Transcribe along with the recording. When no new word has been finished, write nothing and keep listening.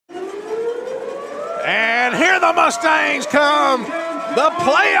And the Mustangs come. The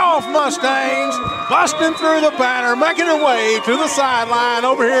playoff Mustangs busting through the banner, making their way to the sideline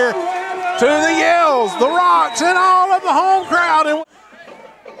over here to the yells, the rocks, and all of the home crowd. And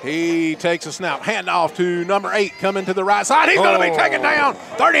he takes a snap, handoff to number 8, coming to the right side. He's going to be taken down.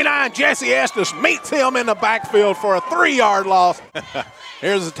 39, Jesse Estes meets him in the backfield for a 3-yard loss.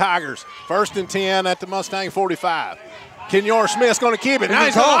 Here's the Tigers, 1st and 10 at the Mustang 45. Kenyor Smith's going to keep it. Now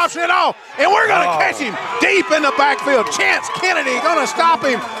he's going to option it off, and we're going to catch him deep in the backfield. Chance Kennedy going to stop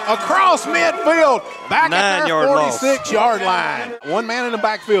him across midfield, back at their 46-yard line. One man in the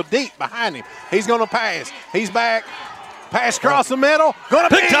backfield deep behind him. He's going to pass. He's back. Pass across the middle. Going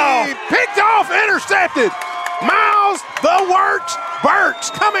to be picked off, intercepted. Miles the Works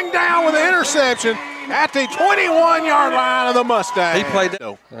Burks coming down with the interception at the 21-yard line of the Mustangs. He played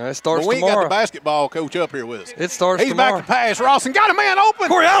that. It starts we tomorrow. Got the basketball coach up here with us. It starts He's tomorrow. back to pass. Rawson got a man open.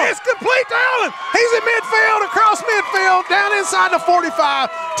 Corey Allen. It's complete to Allen. He's in midfield, across midfield, down inside the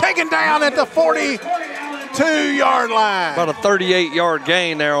 45, taken down at the 42-yard line. About a 38-yard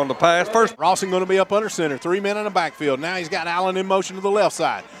gain there on the pass. First, Rawson going to be up under center. 3 men in the backfield. Now he's got Allen in motion to the left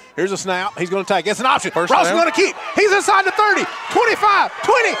side. Here's a snap. He's going to take. It's an option. Rawson going to keep. He's inside the 30, 25,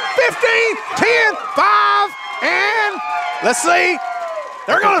 20, 15, 10, 5, and let's see.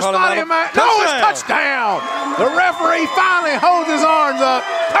 They're going to spot him. No, it's touchdown. The referee finally holds his arms up.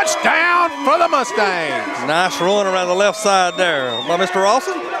 Touchdown for the Mustangs. Nice run around the left side there by Mr.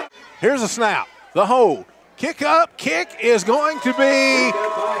 Rawson. Here's a snap. The hold. Kick up. Kick is going to be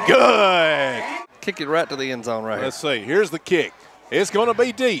good. Kick it right to the end zone right here. Let's see. Here's the kick. It's going to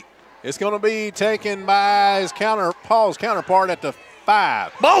be deep. It's going to be taken by his Paul's counterpart at the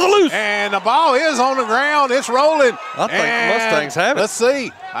 5. Ball's loose. And the ball is on the ground. It's rolling. I think the Mustangs have it. Let's see.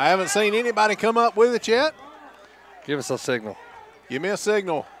 I haven't seen anybody come up with it yet. Give us a signal. Give me a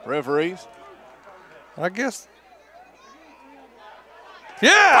signal, referees. I guess.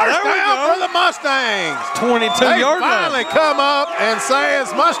 Yeah, First there we down go. for the Mustangs. 22-yard They line. finally come up and say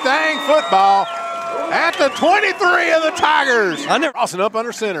it's Mustang football at the 23 of the Tigers. Crossing up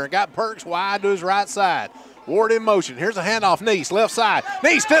under center. Got Perks wide to his right side. Ward in motion. Here's a handoff. Neese, left side.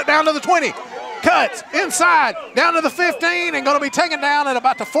 Neese step down to the 20. Cuts inside, down to the 15, and going to be taken down at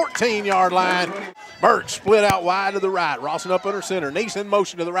about the 14-yard line. Burks split out wide to the right. Rawson up under center. Neese in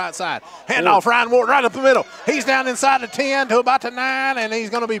motion to the right side. Handoff, Ryan Ward right up the middle. He's down inside the 10 to about the 9, and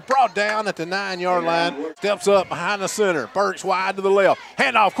he's going to be brought down at the 9-yard line. Steps up behind the center. Burks wide to the left.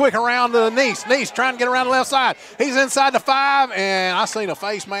 Handoff quick around to Neese. Neese trying to get around the left side. He's inside the 5, and I seen a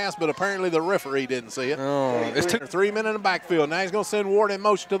face mask, but apparently the referee didn't see it. It's 3 men in the backfield. Now he's going to send Ward in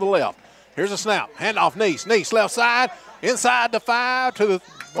motion to the left. Here's a snap. Handoff, Neese. Neese left side, inside the 5 to the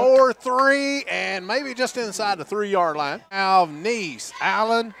 4, 3, and maybe just inside the 3-yard line. Now Neese,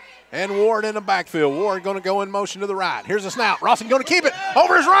 Allen, and Ward in the backfield. Ward going to go in motion to the right. Here's a snap. Rawson going to keep it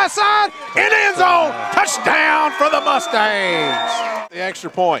over his right side in the end zone. Touchdown for the Mustangs. The extra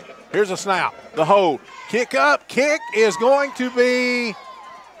point. Here's a snap. The hold. Kick up. Kick is going to be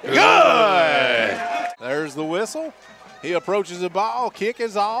good. There's the whistle. He approaches the ball. Kick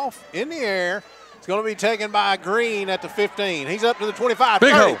is off in the air. It's going to be taken by Green at the 15. He's up to the 25,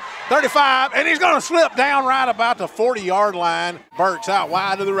 30, 35, and he's going to slip down right about the 40-yard line. Burks out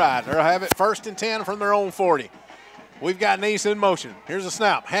wide to the right. They'll have it 1st and 10 from their own 40. We've got Neese in motion. Here's a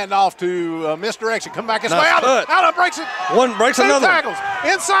snap. Hand off to misdirection. Come back this way. Allen breaks it. One breaks another. Tackles.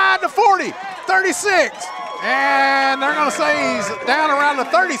 Inside the 40, 36. And they're going to say he's down around the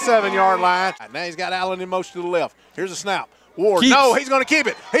 37-yard line. Now he's got Allen in motion to the left. Here's a snap. Ward, no, he's going to keep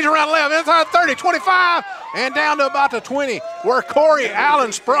it. He's around the left, inside 30, 25, and down to about the 20, where Corey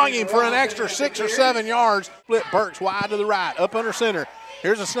Allen sprung him for an extra 6 or 7 yards. Split Burks wide to the right, up under center.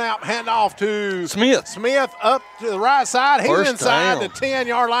 Here's a snap, hand off to Smith. Smith up to the right side. He's inside the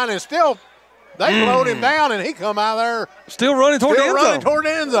 10-yard line, and still they load him down, and he come out there. Still running toward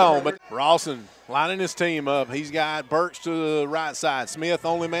the end zone. But Rawson lining his team up. He's got Burks to the right side. Smith,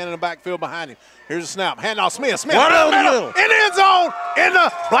 only man in the backfield behind him. Here's a snap. Handoff. Smith. Right in the end zone. In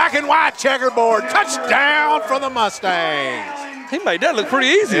the black and white checkerboard. Touchdown for the Mustangs. He made that look pretty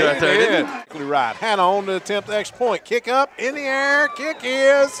easy right there, didn't he? Exactly right. Hannah on to attempt the extra point. Kick up in the air. Kick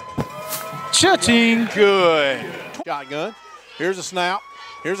is cha-ching. Good. Shotgun. Here's a snap.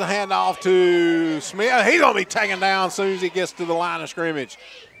 Here's a handoff to Smith. He's going to be taken down as soon as he gets to the line of scrimmage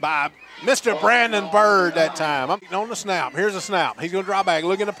by Mr. Brandon Bird that time. I'm on the snap. Here's a snap. He's going to drop back,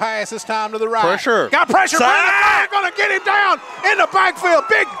 looking to pass this time to the right. Pressure. Got pressure. Brandon Bird going to get him down in the backfield.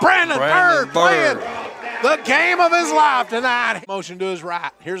 Big Brandon Bird playing the game of his life tonight. Motion to his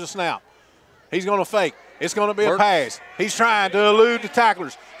right. Here's a snap. He's going to fake. It's going to be a pass. He's trying to elude the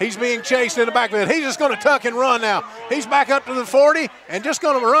tacklers. He's being chased in the backfield. He's just going to tuck and run now. He's back up to the 40 and just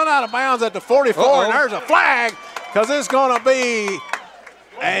going to run out of bounds at the 44. And there's a flag because it's going to be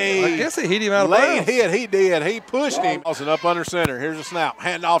I guess he hit him out of bounds. Late hit. He did. He pushed him. Wilson up under center. Here's a snap.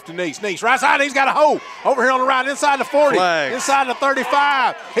 Hand off to Neese. Neese right side. He's got a hole over here on the right inside the 40. Flags. Inside the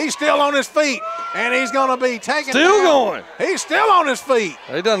 35. He's still on his feet. And he's going to be taken Still down. going. He's still on his feet.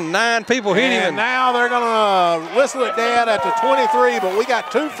 They done 9 people hit him. And now they're going to whistle it dead at the 23, but we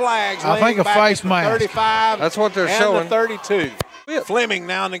got 2 flags. I think a face mask. 35. That's what they're and showing. The 32. Fleming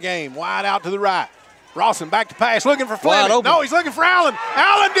now in the game. Wide out to the right. Rawson back to pass, looking for Fleming. No, he's looking for Allen.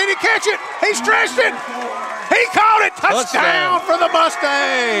 Allen, did he catch it? He stretched it. He caught it. Touchdown for the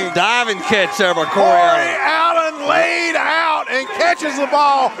Mustangs. Diving catch there by Corey Allen laid out and catches the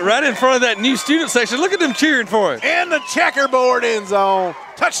ball. Right in front of that new student section. Look at them cheering for him. In the checkerboard end zone.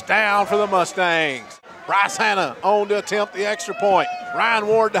 Touchdown for the Mustangs. Bryce Hanna on to attempt the extra point. Ryan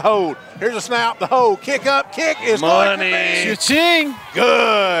Ward to hold. Here's a snap, the hold. Kick up, kick is going to be Cha-ching.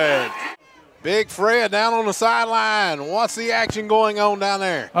 good. Big Fred down on the sideline. What's the action going on down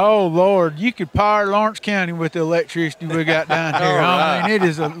there? Oh, Lord, you could power Lawrence County with the electricity we got down here. I mean,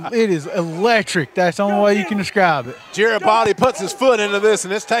 it is electric. That's the only way you can describe it. Jared Body puts his foot into this,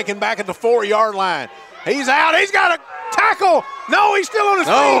 and it's taken back at the 4-yard line. He's out. He's got a tackle. No, he's still on his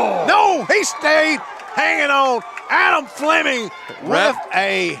feet. No, he stayed hanging on. Adam Fleming with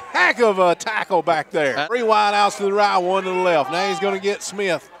a heck of a tackle back there. 3 wide outs to the right, 1 to the left. Now he's going to get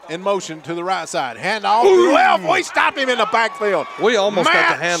Smith in motion to the right side. Hand off to the left. We stopped him in the backfield. We almost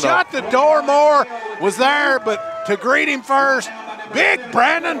got the handoff. Shut the door. Moore was there, but to greet him first, big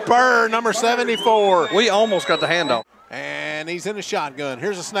Brandon Burr, number 74. We almost got the handoff. And he's in the shotgun.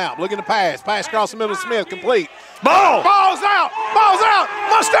 Here's a snap. Looking to pass. Pass across the middle of Smith. Complete. Ball's out. Ball's out.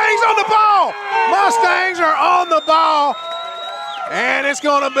 Mustangs on the ball. Mustangs are on the ball. And it's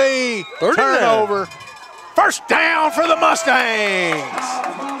going to be turnover. First down for the Mustangs.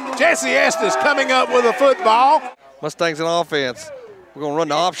 Jesse Estes coming up with a football. Mustangs in offense. We're going to run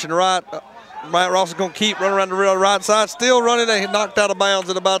the option right. Matt Ross is going to keep running around the right side. Still running. They knocked out of bounds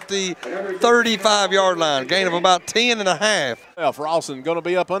at about the 35-yard line. Gain of about 10.5. Well, Rawson going to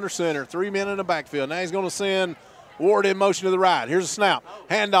be up under center. 3 men in the backfield. Now he's going to send Ward in motion to the right. Here's a snap.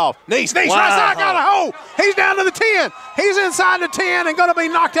 Handoff. Neese right side, got a hole. He's down to the 10. He's inside the 10 and going to be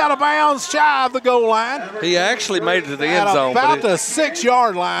knocked out of bounds shy of the goal line. He actually made it to the end zone. About the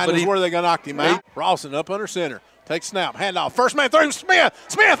 6-yard line is where they're going to knock him out. Rawson up under center. Take snap, handoff. First man through, Smith.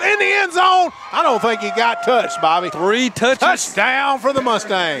 Smith in the end zone. I don't think he got touched, Bobby. 3 touches. Touchdown for the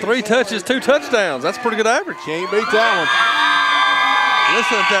Mustangs. 3 touches, 2 touchdowns. That's pretty good average. Can't beat that one.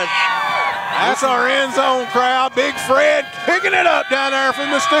 Listen to that. That's our end zone crowd. Big Fred picking it up down there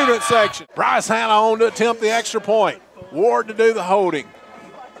from the student section. Bryce Hanna on to attempt the extra point. Ward to do the holding.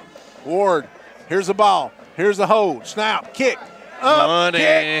 Ward, here's the ball. Here's the hold. Snap, kick, up,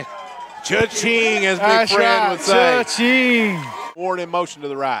 kick. Cha-ching, as Big Fred would say. Cha-ching. Ward in motion to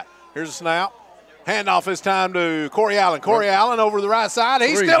the right. Here's a snap. Handoff this time to Corey Allen. Corey Allen over the right side.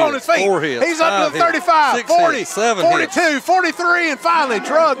 He's still on his feet. He's up to the 35, 40, 42, 43, and finally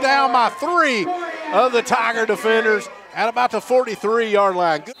drugged down by 3 of the Tiger defenders at about the 43-yard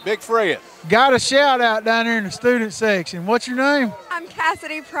line. Big Fred. Got a shout out down there in the student section. What's your name? I'm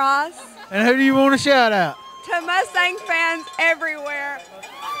Cassidy Pross. And who do you want to shout out? To Mustang fans everywhere.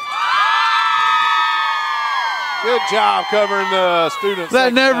 Good job covering the students.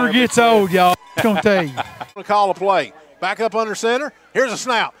 That never gets old, y'all. I'm going to tell you. I'm going to call a play. Back up under center. Here's a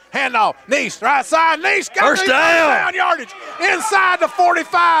snap. Handoff. Neese, right side. Neese got first down yardage. Inside the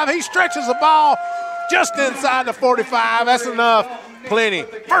 45. He stretches the ball just inside the 45. That's enough. Plenty.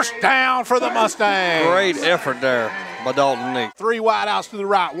 First down for the Mustangs. Great effort there by Dalton Neese. 3 wide outs to the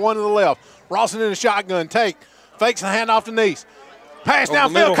right, 1 to the left. Rawson in the shotgun. Fakes the handoff to Neese. Pass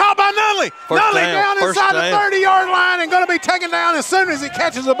downfield, caught by Nunley. Nunley down inside the 30-yard line and going to be taken down as soon as he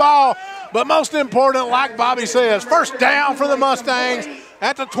catches the ball. But most important, like Bobby says, first down for the Mustangs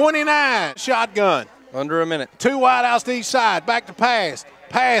at the 29. Shotgun. Under a minute. 2 wide outs to each side. Back to pass.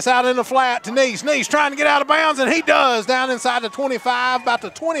 Pass out in the flat to Neese. Neese trying to get out of bounds, and he does down inside the 25, about the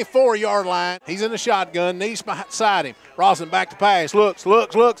 24-yard line. He's in the shotgun. Neese beside him. Rawson back to pass. Looks. Going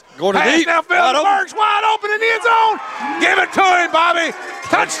to deep. Downfield. Burks wide open in the end zone. Give it to him, Bobby.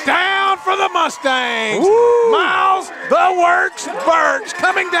 Touchdown for the Mustangs. Woo. Miles the Works Burks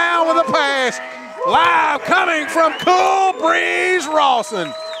coming down with a pass. Live coming from Cool Breeze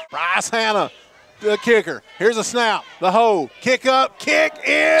Rawson. Bryce Hanna, the kicker. Here's a snap. The hold. Kick up. Kick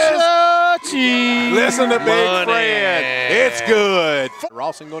is. Cha-ching. Listen to Big Fred. It's good.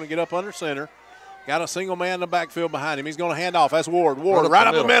 Rawson going to get up under center. Got a single man in the backfield behind him. He's going to hand off. That's Ward. Ward right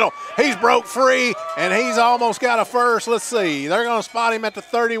up the middle. He's broke free, and he's almost got a first. Let's see. They're going to spot him at the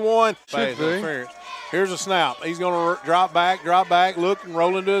 31. Here's a snap. He's going to drop back, look, and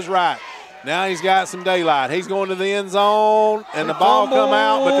roll into his right. Now he's got some daylight. He's going to the end zone, and the ball come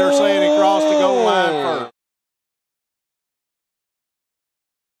out, but they're saying he crossed the goal line first.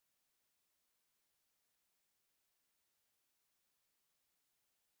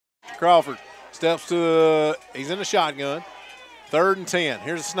 Crawford steps to he's in the shotgun. 3rd and 10.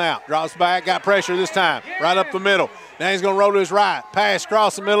 Here's a snap. Drops back. Got pressure this time. Right up the middle. Now he's going to roll to his right. Pass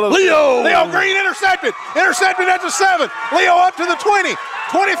across the middle of Leo Green intercepted. Intercepted at the 7. Leo up to the 20.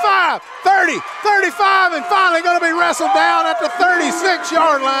 25, 30, 35, and finally going to be wrestled down at the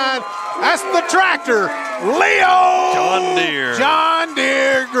 36-yard line. That's the tractor. Leo John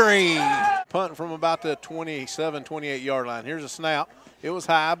Deere Green. Punting from about the 27, 28-yard line. Here's a snap. It was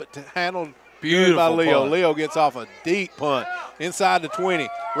high, but handled good by Leo. Punt. Leo gets off a deep punt inside the 20,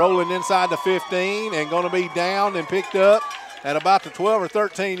 rolling inside the 15, and going to be down and picked up at about the 12 or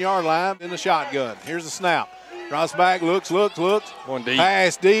 13-yard line in the shotgun. Here's the snap. Drops back, looks. One deep.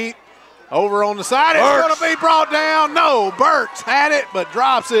 Pass deep. Over on the side. It's going to be brought down. No, Burks had it, but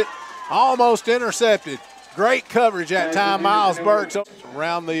drops it. Almost intercepted. Great coverage that time. Miles Burks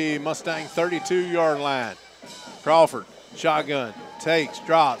around the Mustang 32-yard line. Crawford, shotgun. Takes,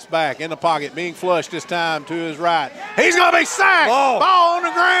 drops back in the pocket, being flushed this time to his right. He's going to be sacked. Ball on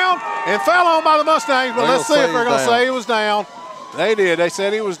the ground and fell on by the Mustangs, but let's see if they're going to say he was down. They did. They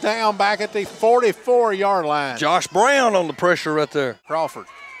said he was down back at the 44-yard line. Josh Brown on the pressure right there. Crawford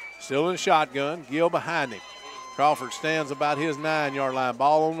still in shotgun. Gill behind him. Crawford stands about his 9-yard line.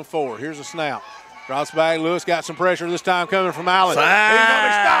 Ball on the 4. Here's a snap. Drops back. Lewis got some pressure this time coming from Allen. Sack. He's going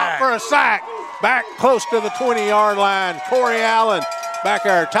to stop for a sack. Back close to the 20-yard line. Corey Allen back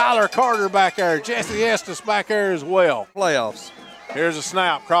there. Tyler Carter back there. Jesse Estes back there as well. Playoffs. Here's a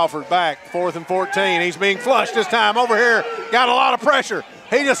snap. Crawford back. 4th and 14. He's being flushed this time over here. Got a lot of pressure.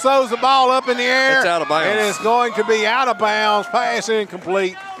 He just throws the ball up in the air. It's out of bounds. And it's going to be out of bounds. Pass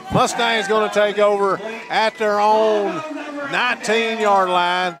incomplete. Mustangs going to take over at their own 19-yard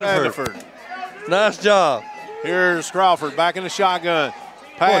line. Bedford. Nice job. Here's Crawford back in the shotgun.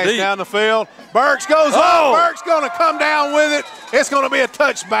 Pass down the field. Burks goes up. Burks going to come down with it. It's going to be a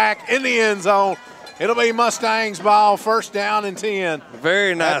touchback in the end zone. It'll be Mustangs ball, 1st down and 10.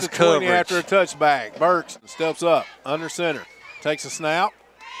 Very nice coverage. After a touchback. Burks steps up under center. Takes a snap.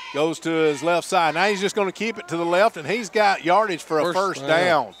 Goes to his left side. Now he's just going to keep it to the left, and he's got yardage for a first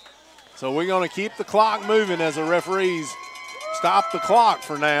down. So we're going to keep the clock moving as the referees stop the clock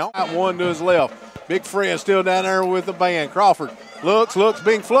for now. Got one to his left. Big Fred still down there with the band. Crawford looks,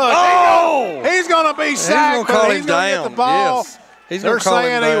 being flushed. He's going to be sacked, but he's going to get the ball. Yes. They're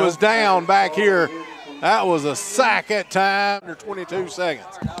saying he was down back here. That was a sack at time under 22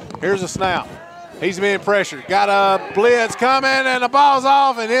 seconds. Here's a snap. He's being pressured. Got a blitz coming, and the ball's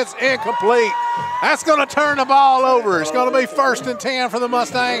off, and it's incomplete. That's going to turn the ball over. It's going to be 1st and 10 for the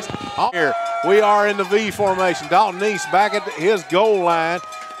Mustangs. Here we are in the V formation. Dalton East back at his goal line.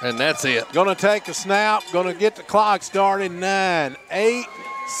 And that's it. Going to take the snap. Going to get the clock started. 9, 8,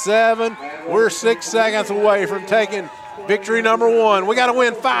 7. We're 6 seconds away from taking victory number 1. We got to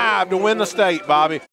win 5 to win the state, Bobby.